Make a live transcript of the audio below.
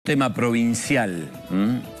Tema provincial,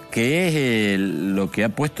 que es lo que ha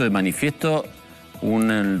puesto de manifiesto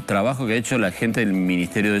un trabajo que ha hecho la gente del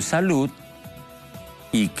Ministerio de Salud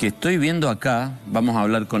y que estoy viendo acá. Vamos a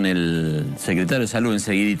hablar con el secretario de Salud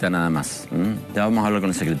enseguidita nada más. Ya vamos a hablar con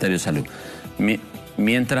el secretario de Salud.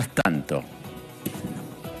 Mientras tanto...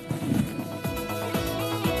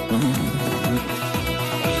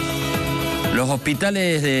 Los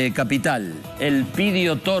hospitales de Capital, el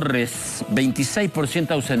Pidio Torres,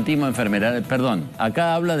 26% ausentismo de enfermedades. Perdón,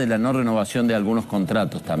 acá habla de la no renovación de algunos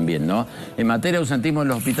contratos también, ¿no? En materia de ausentismo en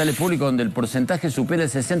los hospitales públicos, donde el porcentaje supera el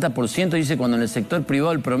 60%, dice cuando en el sector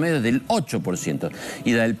privado el promedio es del 8%.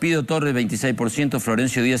 Y del Pidio Torres, 26%,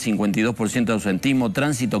 Florencio Díaz, 52% de ausentismo,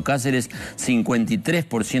 Tránsito Cáceres,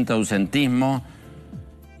 53% de ausentismo.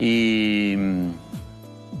 Y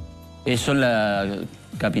eso es la...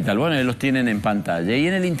 Capital, bueno, ellos los tienen en pantalla. Y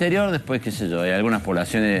en el interior, después, qué sé yo, hay algunas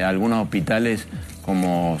poblaciones, algunos hospitales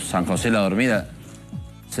como San José la Dormida,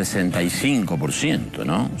 65%,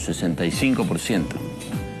 ¿no? 65%.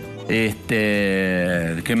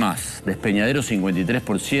 ¿Qué más? Despeñadero,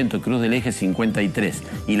 53%, Cruz del Eje, 53%.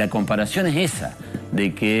 Y la comparación es esa,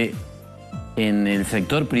 de que en el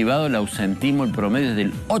sector privado el ausentismo, el promedio es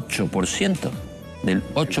del 8%. Del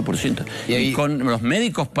 8%. Y, ahí, y con los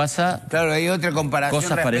médicos pasa... Claro, hay otra comparación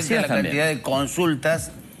cosas respecto parecidas a la cantidad también de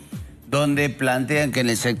consultas, donde plantean que en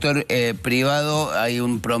el sector privado hay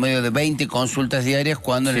un promedio de 20 consultas diarias,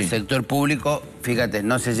 cuando en el sector público, fíjate,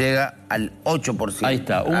 no se llega al 8%. Ahí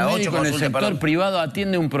está. Un médico en el sector privado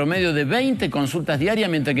atiende un promedio de 20 consultas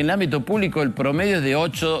diarias, mientras que en el ámbito público el promedio es de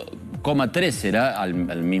 8,3 será al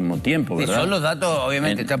mismo tiempo, ¿verdad? Sí, son los datos,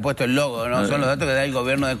 obviamente está puesto el logo, ¿no? Son los datos que da el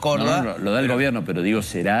gobierno de Córdoba. No, lo da el gobierno, pero digo,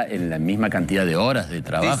 será en la misma cantidad de horas de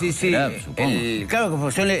trabajo. Sí, será, supongo. Claro,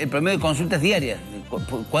 que son el promedio de consultas diarias.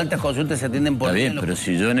 ¿Cuántas consultas se atienden por día? Está bien, pero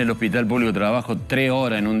si yo en el hospital público trabajo 3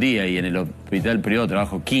 horas en un día y en el hospital privado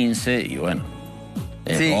trabajo 15, y bueno...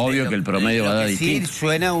 Es obvio que el promedio va a dar distinto. Sí,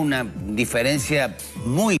 suena una diferencia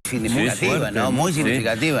muy significativa, fuerte, ¿no? Muy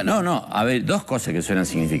significativa, ¿no? No, a ver, dos cosas que suenan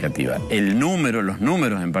significativas. El número, los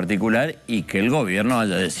números en particular, y que el gobierno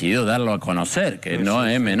haya decidido darlo a conocer, que no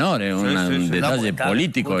es menor, es un detalle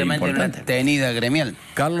político importante. Una tenida gremial.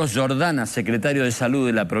 Carlos Giordana, secretario de Salud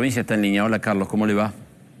de la provincia, está en línea. Hola, Carlos, ¿cómo le va?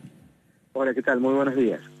 Hola, ¿qué tal? Muy buenos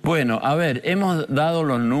días. Bueno, a ver, hemos dado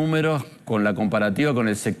los números con la comparativa con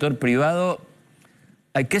el sector privado.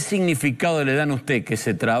 ¿Qué significado le dan a usted que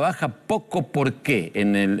se trabaja poco por qué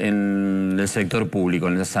en el sector público,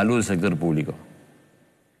 en la salud del sector público?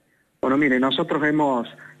 Bueno, mire, nosotros hemos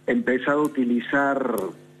empezado a utilizar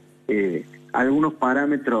algunos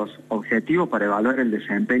parámetros objetivos para evaluar el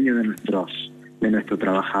desempeño de nuestros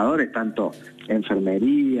trabajadores, tanto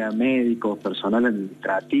enfermería, médicos, personal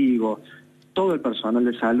administrativo, todo el personal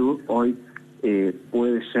de salud hoy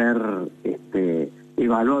puede ser...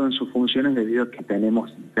 evaluado en sus funciones debido a que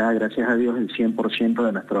tenemos ya, gracias a Dios, el 100%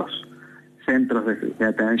 de nuestros centros de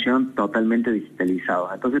atención totalmente digitalizados.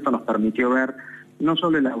 Entonces esto nos permitió ver no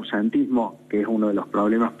solo el ausentismo, que es uno de los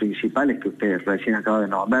problemas principales que usted recién acaba de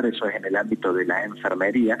nombrar, eso es en el ámbito de la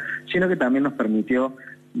enfermería, sino que también nos permitió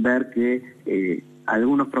ver que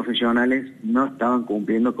algunos profesionales no estaban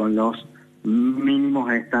cumpliendo con los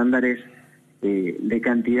mínimos estándares de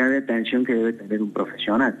cantidad de atención que debe tener un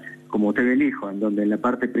profesional. Como usted ve el hijo, en donde en la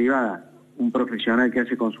parte privada un profesional que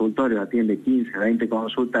hace consultorio atiende 15, 20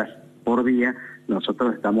 consultas por día,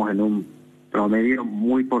 nosotros estamos en un promedio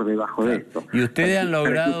muy por debajo de esto. Y ustedes han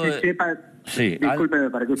logrado... Para que usted sepa, discúlpeme,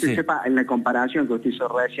 para que usted sepa, en la comparación que usted hizo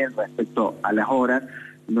recién respecto a las horas,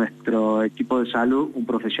 nuestro equipo de salud, un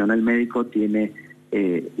profesional médico tiene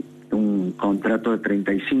un contrato de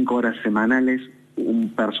 35 horas semanales, un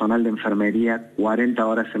personal de enfermería 40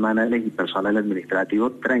 horas semanales y personal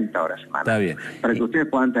administrativo 30 horas semanales. Está bien. Para que ustedes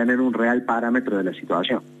puedan tener un real parámetro de la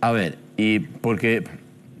situación. A ver, y porque...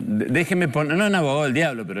 Déjeme poner, no es un abogado del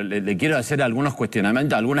diablo, pero le quiero hacer algunos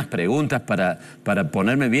cuestionamientos, algunas preguntas para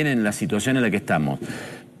ponerme bien en la situación en la que estamos.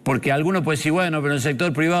 Porque alguno puede decir, bueno, pero en el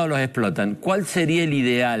sector privado los explotan. ¿Cuál sería el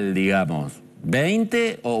ideal, digamos?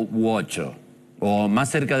 ¿20 u 8? ¿O más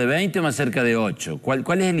cerca de 20 o más cerca de 8?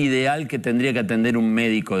 ¿Cuál es el ideal que tendría que atender un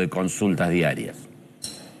médico de consultas diarias?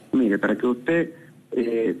 Mire, para que usted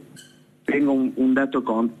tenga un dato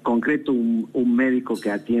concreto, un médico que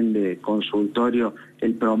atiende consultorio,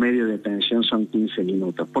 el promedio de atención son 15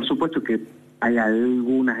 minutos. Por supuesto que hay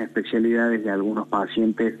algunas especialidades de algunos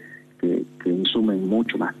pacientes que insumen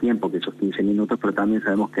mucho más tiempo que esos 15 minutos, pero también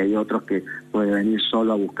sabemos que hay otros que pueden venir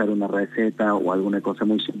solo a buscar una receta o alguna cosa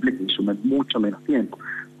muy simple que insumen mucho menos tiempo.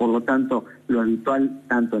 Por lo tanto, lo habitual,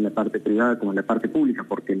 tanto en la parte privada como en la parte pública,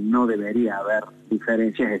 porque no debería haber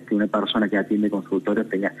diferencias, es que una persona que atiende consultorios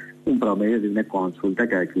tenga un promedio de una consulta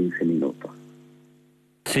cada 15 minutos.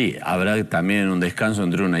 Sí, habrá también un descanso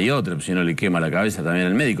entre una y otra, si no le quema la cabeza también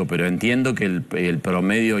al médico, pero entiendo que el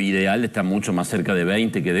promedio ideal está mucho más cerca de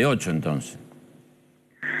 20 que de 8 entonces.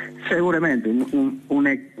 Seguramente,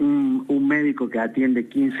 un médico que atiende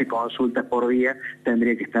 15 consultas por día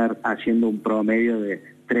tendría que estar haciendo un promedio de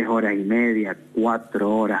 3 horas y media, 4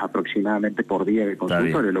 horas aproximadamente por día de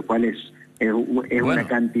consultorio, lo cual es bueno, una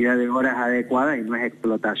cantidad de horas adecuada y no es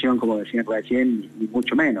explotación, como decían recién, ni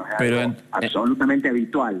mucho menos, es algo absolutamente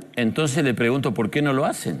habitual. Entonces le pregunto, ¿por qué no lo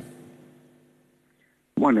hacen?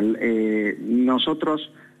 Bueno,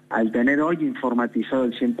 nosotros, al tener hoy informatizado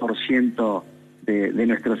el 100% de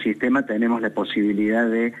nuestro sistema, tenemos la posibilidad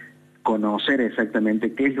de conocer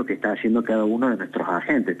exactamente qué es lo que está haciendo cada uno de nuestros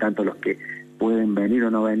agentes, tanto los que pueden venir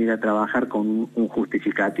o no venir a trabajar con un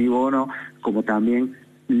justificativo o no, como también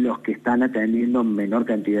los que están atendiendo menor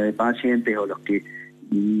cantidad de pacientes o los que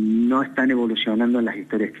no están evolucionando en las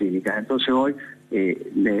historias clínicas. Entonces hoy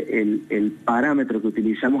el parámetro que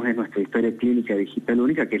utilizamos es nuestra historia clínica digital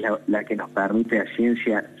única, que es la que nos permite a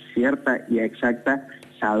ciencia cierta y exacta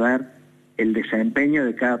saber el desempeño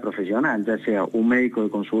de cada profesional, ya sea un médico de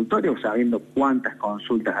consultorio, sabiendo cuántas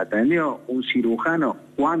consultas atendió, un cirujano,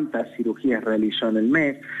 cuántas cirugías realizó en el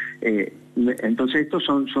mes. Entonces estos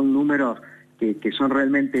son números que son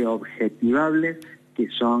realmente objetivables, que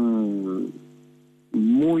son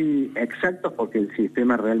muy exactos porque el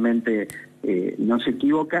sistema realmente no se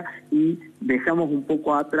equivoca, y dejamos un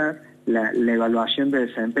poco atrás la evaluación de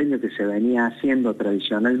desempeño que se venía haciendo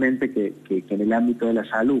tradicionalmente, que en el ámbito de la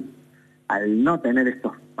salud, al no tener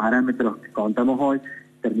estos parámetros que contamos hoy,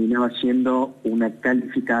 terminaba siendo una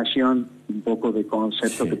calificación un poco de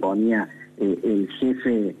concepto que ponía el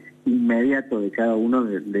jefe inmediato de cada uno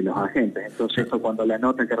de los agentes. Entonces esto, cuando la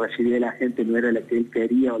nota que recibía el agente no era la que él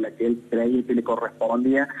quería o la que él creía que le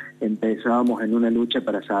correspondía, empezábamos en una lucha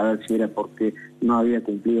para saber si era porque no había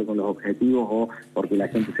cumplido con los objetivos o porque la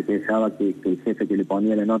gente se pensaba que el jefe que le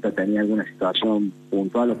ponía la nota tenía alguna situación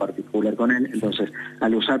puntual o particular con él. Entonces,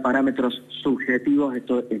 al usar parámetros subjetivos,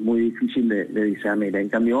 esto es muy difícil de discernir. En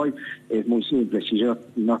cambio hoy es muy simple. Si yo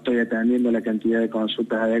no estoy atendiendo la cantidad de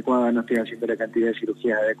consultas adecuadas, no estoy haciendo la cantidad de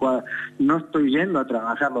cirugías adecuadas, no estoy yendo a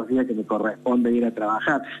trabajar los días que me corresponde ir a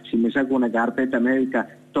trabajar, si me saco una carpeta médica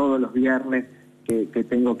todos los viernes que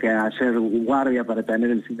tengo que hacer guardia para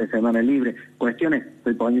tener el fin de semana libre, cuestiones,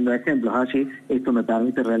 estoy poniendo ejemplos así, esto me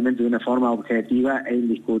permite realmente de una forma objetiva e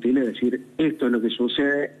indiscutible decir, esto es lo que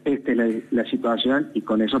sucede, esta es la situación, y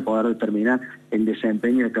con eso poder determinar el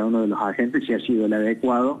desempeño de cada uno de los agentes, si ha sido el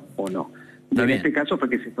adecuado o no. Y en este caso fue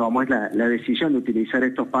que se tomó la decisión de utilizar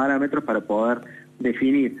estos parámetros para poder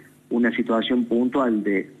definir una situación puntual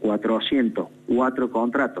de 404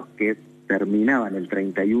 contratos que terminaban el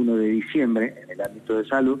 31 de diciembre en el ámbito de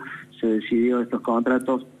salud. Se decidió estos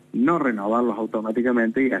contratos no renovarlos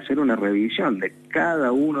automáticamente y hacer una revisión de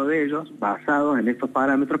cada uno de ellos basados en estos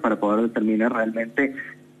parámetros para poder determinar realmente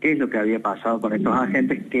qué es lo que había pasado con estos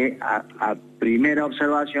agentes que a primera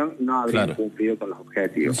observación no habrían cumplido con los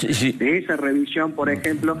objetivos. De esa revisión, por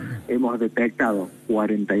ejemplo, hemos detectado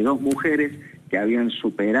 42 mujeres que habían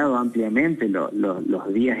superado ampliamente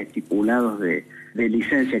los días estipulados de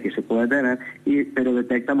licencia que se puede tener, pero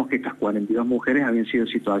detectamos que estas 42 mujeres habían sido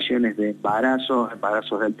situaciones de embarazos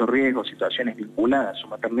de alto riesgo, situaciones vinculadas a su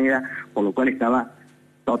maternidad, por lo cual estaba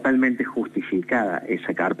totalmente justificada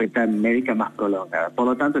esa carpeta médica más prolongada. Por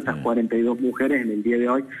lo tanto, estas 42 mujeres en el día de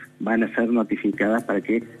hoy van a ser notificadas para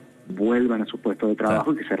que vuelvan a su puesto de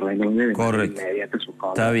trabajo y que se renueve de manera inmediata su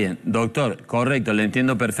contrato. Está bien. Doctor, correcto, le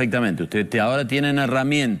entiendo perfectamente. Ustedes ahora tienen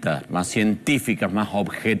herramientas más científicas, más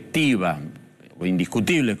objetivas, o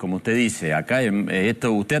indiscutibles, como usted dice. Acá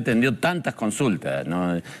usted atendió tantas consultas,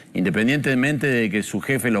 ¿no? Independientemente de que su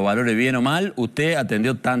jefe lo valore bien o mal, usted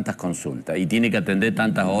atendió tantas consultas y tiene que atender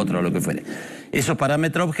tantas otras o lo que fuere. Esos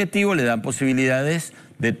parámetros objetivos le dan posibilidades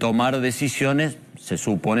de tomar decisiones, se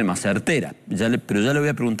supone, más certeras. Pero ya le voy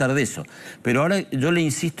a preguntar de eso. Pero ahora yo le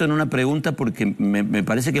insisto en una pregunta porque me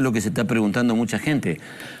parece que es lo que se está preguntando mucha gente.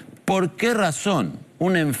 ¿Por qué razón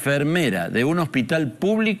una enfermera de un hospital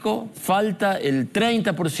público falta el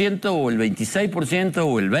 30% o el 26%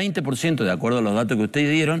 o el 20%, de acuerdo a los datos que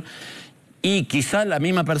ustedes dieron, y quizá la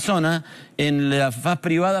misma persona en la faz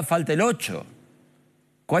privada falta el 8%?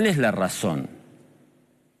 ¿Cuál es la razón?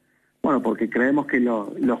 Bueno, porque creemos que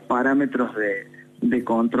los parámetros de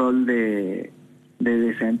control de de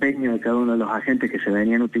desempeño de cada uno de los agentes que se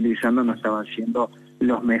venían utilizando no estaban siendo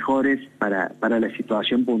los mejores para la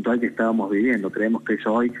situación puntual que estábamos viviendo. Creemos que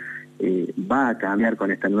eso hoy va a cambiar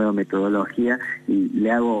con esta nueva metodología, y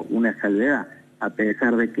le hago una salvedad: a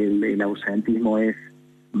pesar de que el ausentismo es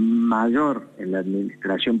mayor en la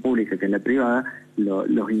administración pública que en la privada,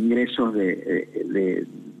 los ingresos del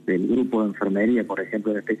grupo de enfermería, por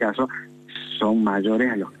ejemplo, en este caso, son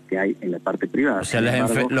mayores a los que hay en la parte privada. O sea,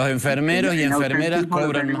 los enfermeros y enfermeras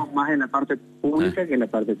cobran... tenemos más en la parte pública que en la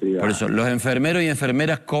parte privada. Por eso, los enfermeros y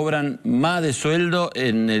enfermeras cobran más de sueldo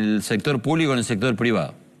en el sector público que en el sector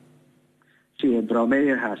privado. Sí, en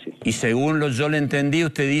promedio es así. Y según yo le entendí,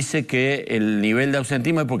 usted dice que el nivel de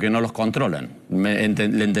ausentismo es porque no los controlan. Le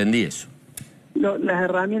entendí eso. Las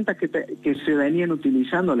herramientas que se venían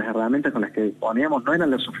utilizando, las herramientas con las que disponíamos, no eran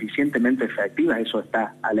lo suficientemente efectivas. Eso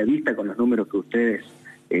está a la vista con los números que ustedes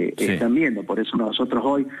están viendo. Por eso nosotros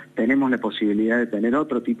hoy tenemos la posibilidad de tener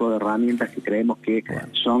otro tipo de herramientas que creemos que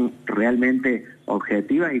son realmente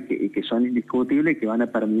objetivas y que son indiscutibles y que van a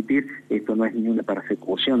permitir, esto no es ninguna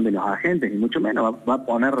persecución de los agentes, ni mucho menos, va a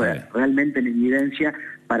poner realmente en evidencia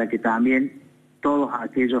para que también todos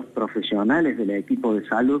aquellos profesionales del equipo de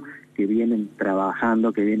salud que vienen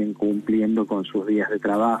trabajando, que vienen cumpliendo con sus días de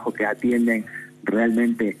trabajo, que atienden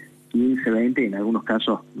realmente 15, 20 y en algunos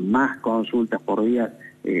casos más consultas por día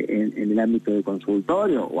en el ámbito de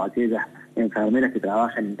consultorio, o aquellas enfermeras que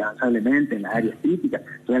trabajan incansablemente en las áreas críticas.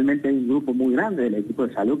 Realmente hay un grupo muy grande del equipo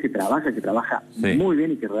de salud que trabaja muy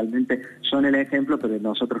bien y que realmente son el ejemplo, pero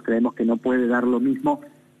nosotros creemos que no puede dar lo mismo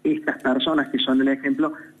estas personas que son el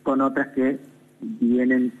ejemplo con otras que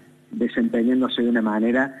vienen desempeñándose de una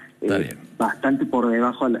manera bastante por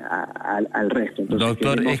debajo al resto. Entonces,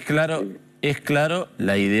 doctor, es claro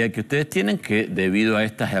la idea que ustedes tienen, que debido a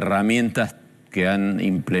estas herramientas que están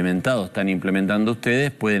implementando ustedes,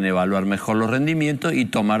 pueden evaluar mejor los rendimientos y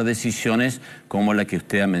tomar decisiones como la que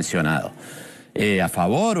usted ha mencionado, a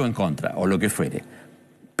favor o en contra, o lo que fuere.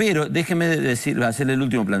 Pero déjeme hacerle el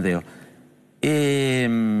último planteo.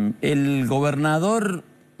 El gobernador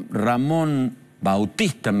Ramón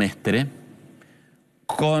Bautista Mestre,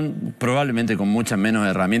 probablemente con muchas menos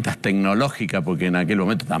herramientas tecnológicas, porque en aquel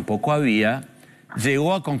momento tampoco había,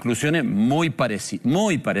 llegó a conclusiones muy parecidas.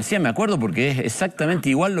 Me acuerdo porque es exactamente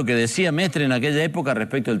igual lo que decía Mestre en aquella época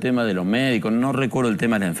respecto al tema de los médicos, no recuerdo el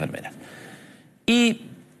tema de las enfermeras. Y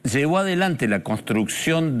llevó adelante la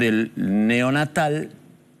construcción del neonatal,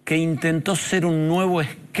 que intentó ser un nuevo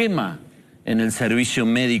esquema en el servicio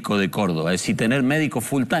médico de Córdoba, es decir, tener médicos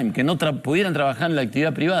full time, que no pudieran trabajar en la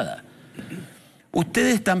actividad privada.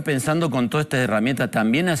 ¿Ustedes están pensando con todas estas herramientas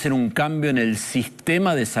también hacer un cambio en el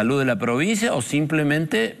sistema de salud de la provincia o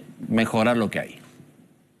simplemente mejorar lo que hay?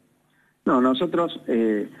 No, nosotros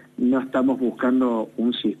no estamos buscando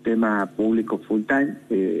un sistema público full time.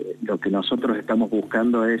 Lo que nosotros estamos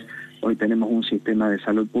buscando es, hoy tenemos un sistema de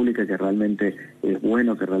salud pública que realmente es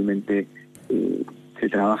bueno, que realmente se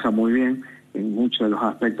trabaja muy bien en muchos de los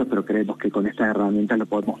aspectos, pero creemos que con estas herramientas lo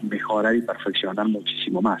podemos mejorar y perfeccionar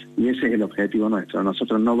muchísimo más. Y ese es el objetivo nuestro.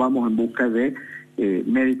 Nosotros no vamos en busca de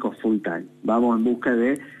médicos full time, vamos en busca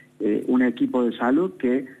de un equipo de salud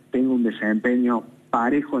que tenga un desempeño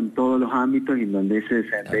parejo en todos los ámbitos y en donde ese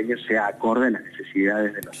desempeño sea acorde a las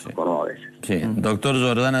necesidades de los cordobeses. Sí, doctor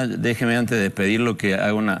Giordana, déjeme antes de despedirlo que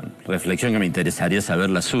haga una reflexión que me interesaría saber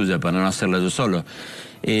la suya para no hacerla yo solo.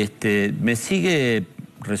 Me sigue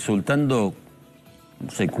resultando,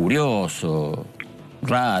 no sé, curioso,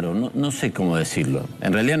 raro, no sé cómo decirlo.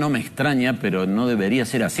 En realidad no me extraña, pero no debería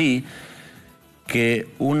ser así, que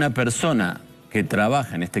una persona que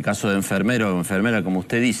trabaja, en este caso de enfermero o enfermera, como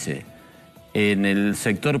usted dice, en el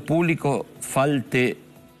sector público falte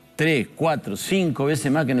 3, 4, 5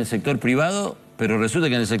 veces más que en el sector privado, pero resulta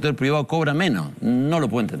que en el sector privado cobra menos. No lo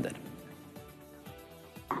puedo entender.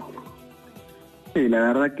 Sí, la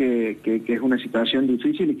verdad que es una situación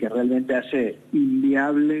difícil y que realmente hace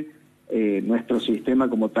inviable nuestro sistema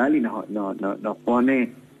como tal y nos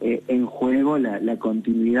pone en juego la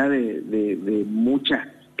continuidad de muchas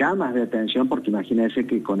camas de atención, porque imagínense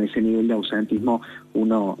que con ese nivel de ausentismo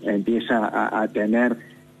uno empieza a tener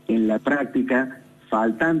en la práctica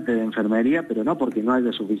faltante de enfermería, pero no porque no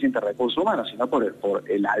haya suficiente recurso humano, sino por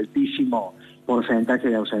el altísimo porcentaje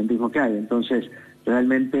de ausentismo que hay. Entonces,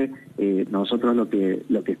 realmente nosotros lo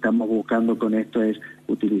que estamos buscando con esto es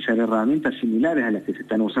utilizar herramientas similares a las que se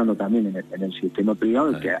están usando también en el sistema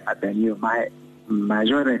privado, que ha tenido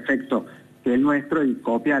mayor efecto el nuestro y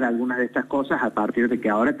copiar algunas de estas cosas a partir de que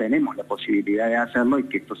ahora tenemos la posibilidad de hacerlo y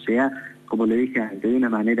que esto sea, como le dije antes, de una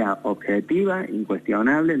manera objetiva,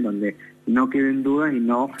 incuestionable, en donde no queden dudas y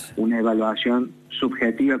no una evaluación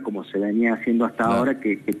subjetiva como se venía haciendo hasta ahora,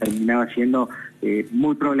 que terminaba siendo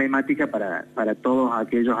muy problemática para todos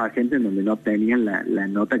aquellos agentes en donde no obtenían la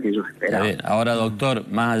nota que ellos esperaban. Ahora, doctor,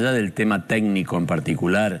 más allá del tema técnico en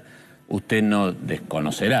particular, usted no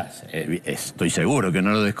desconocerá, estoy seguro que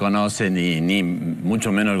no lo desconoce, ni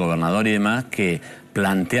mucho menos el gobernador y demás, que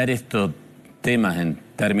plantear estos temas en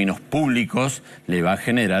términos públicos le va a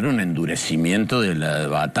generar un endurecimiento de la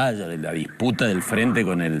batalla, de la disputa del frente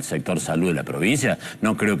con el sector salud de la provincia.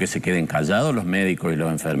 No creo que se queden callados los médicos y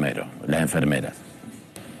los enfermeros, las enfermeras.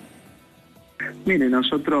 Mire,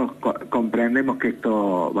 nosotros comprendemos que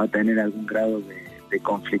esto va a tener algún grado de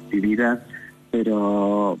conflictividad,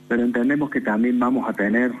 pero entendemos que también vamos a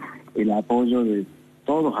tener el apoyo de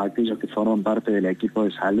todos aquellos que forman parte del equipo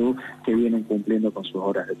de salud, que vienen cumpliendo con sus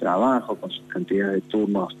horas de trabajo, con su cantidad de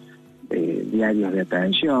turnos diarios de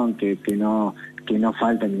atención, que no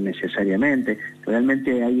faltan innecesariamente.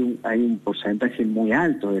 Realmente hay un porcentaje muy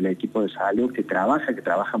alto del equipo de salud que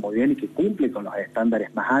trabaja muy bien y que cumple con los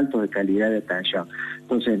estándares más altos de calidad de atención.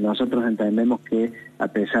 Entonces nosotros entendemos que a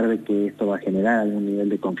pesar de que esto va a generar algún nivel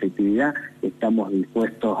de conflictividad, estamos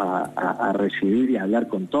dispuestos a recibir y a hablar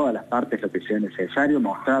con todas las partes lo que sea necesario,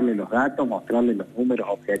 mostrarles los datos, mostrarles los números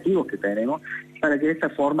objetivos que tenemos, para que de esta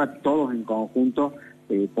forma todos en conjunto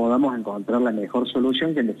podamos encontrar la mejor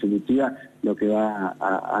solución, que en definitiva lo que va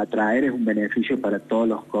a traer es un beneficio para todos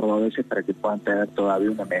los cordobeses, para que puedan tener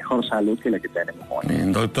todavía una mejor salud que la que tenemos hoy.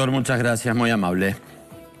 Bien, doctor, muchas gracias, muy amable.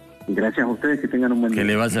 Gracias a ustedes, que tengan un buen día. Que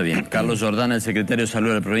le vaya bien. Carlos Giordana, el secretario de Salud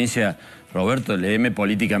de la provincia. Roberto, léeme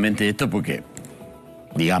políticamente esto porque,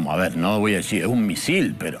 digamos, a ver, no voy a decir, es un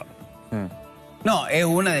misil, pero... No, es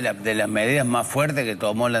una de las medidas más fuertes que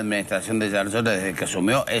tomó la administración de Giordana desde que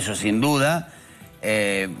asumió, eso sin duda.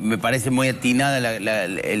 Me parece muy atinada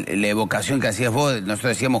la evocación que hacías vos.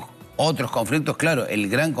 Nosotros decíamos otros conflictos. Claro, el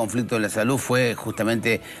gran conflicto de la salud fue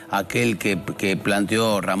justamente aquel que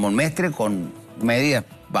planteó Ramón Mestre, con medidas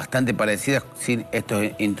bastante parecidas, sin estos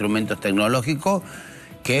instrumentos tecnológicos,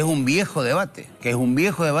 que es un viejo debate,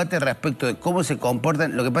 respecto de cómo se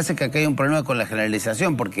comportan. Lo que pasa es que acá hay un problema con la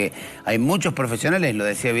generalización, porque hay muchos profesionales, lo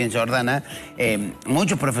decía bien Giordana,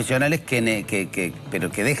 muchos profesionales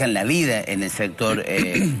pero que dejan la vida en el sector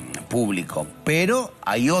público. Pero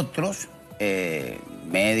hay otros,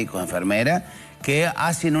 médicos, enfermeras, que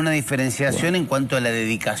hacen una diferenciación en cuanto a la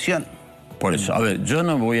dedicación. Por eso, a ver, yo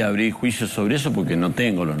no voy a abrir juicios sobre eso porque no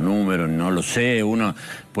tengo los números, no lo sé. Uno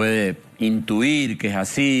puede intuir que es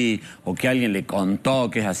así o que alguien le contó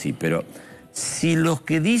que es así, pero si lo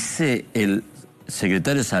que dice el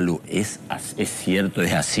secretario de Salud es cierto,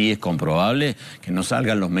 es así, es comprobable, que no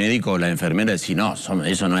salgan los médicos o las enfermeras y decir, no,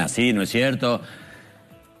 eso no es así, no es cierto.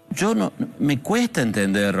 Me cuesta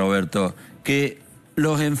entender, Roberto, que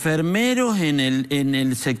los enfermeros en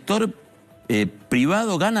el sector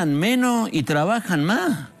privado ganan menos y trabajan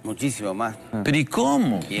más. Muchísimo más. ¿Pero y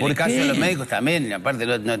cómo? Y en el caso de los médicos también, aparte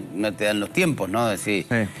no te dan los tiempos, ¿no? Decir,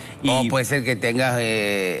 o puede ser que tengas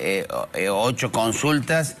 8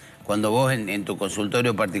 consultas cuando vos en tu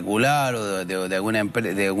consultorio particular o de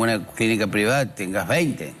alguna clínica privada tengas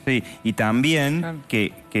 20. Sí, y también,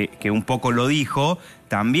 que un poco lo dijo,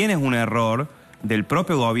 también es un error del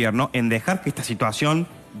propio gobierno en dejar que esta situación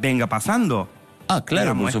venga pasando. Ah,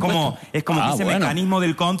 claro, digamos, es como que ese mecanismo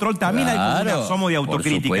del control también hay como un asomo de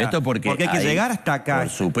autocrítica. Por supuesto, porque hay que llegar hasta acá. Por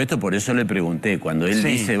supuesto, por eso le pregunté. Cuando él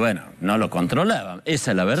dice, bueno, no lo controlaba,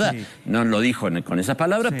 esa es la verdad. Sí. No lo dijo con esas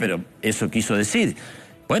palabras, pero eso quiso decir.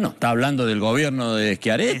 Bueno, está hablando del gobierno de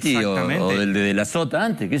Schiaretti o del de la Sota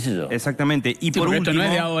antes, qué sé yo. Exactamente. Y por último, esto no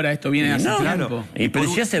es de ahora, esto viene hace tiempo. Pero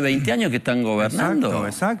si hace 20 años que están gobernando.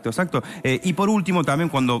 Exacto. Y por último también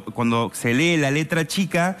cuando se lee la letra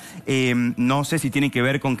chica, no sé si tiene que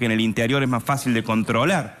ver con que en el interior es más fácil de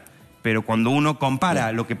controlar. Pero cuando uno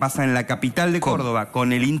compara lo que pasa en la capital de Córdoba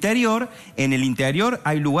con el interior, en el interior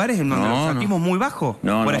hay lugares en donde los ausentismo es muy bajo.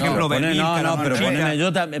 Por ejemplo, pero poneme,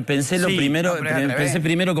 yo pensé pensé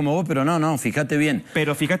primero como vos, pero no, fíjate bien.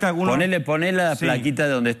 Pero fíjate algunos... Poné la plaquita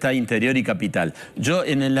de donde está interior y capital. Yo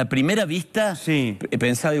en la primera vista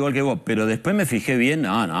pensaba igual que vos, pero después me fijé bien,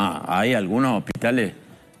 hay algunos hospitales...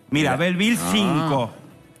 Mira, Belleville 5...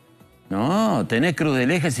 No, tenés Cruz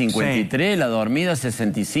del Eje 53, La Dormida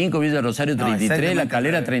 65, Villa Rosario 33, La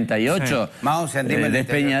Calera 38,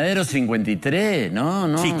 Despeñadero 53,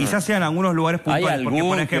 no. Sí, quizás sean algunos lugares puntuales, porque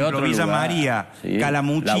por ejemplo Villa María,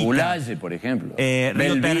 Calamuchita, La Bulalle, por ejemplo,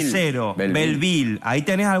 Río Tercero, Belleville, ahí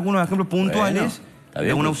tenés algunos ejemplos puntuales Está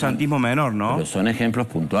bien, de un ausentismo menor, ¿no? Pero son ejemplos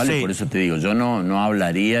puntuales, Sí. por eso te digo, yo no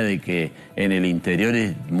hablaría de que en el interior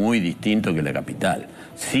es muy distinto que la capital.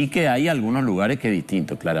 Sí que hay algunos lugares que es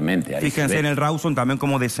distinto, claramente. Ahí Fíjense en el Rawson también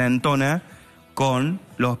cómo desentona con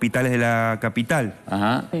los hospitales de la capital.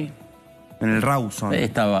 Ajá. Sí. En el Rawson.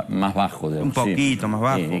 Estaba más bajo. Un poquito más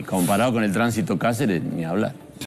bajo. Y comparado con el tránsito Cáceres, ni hablar.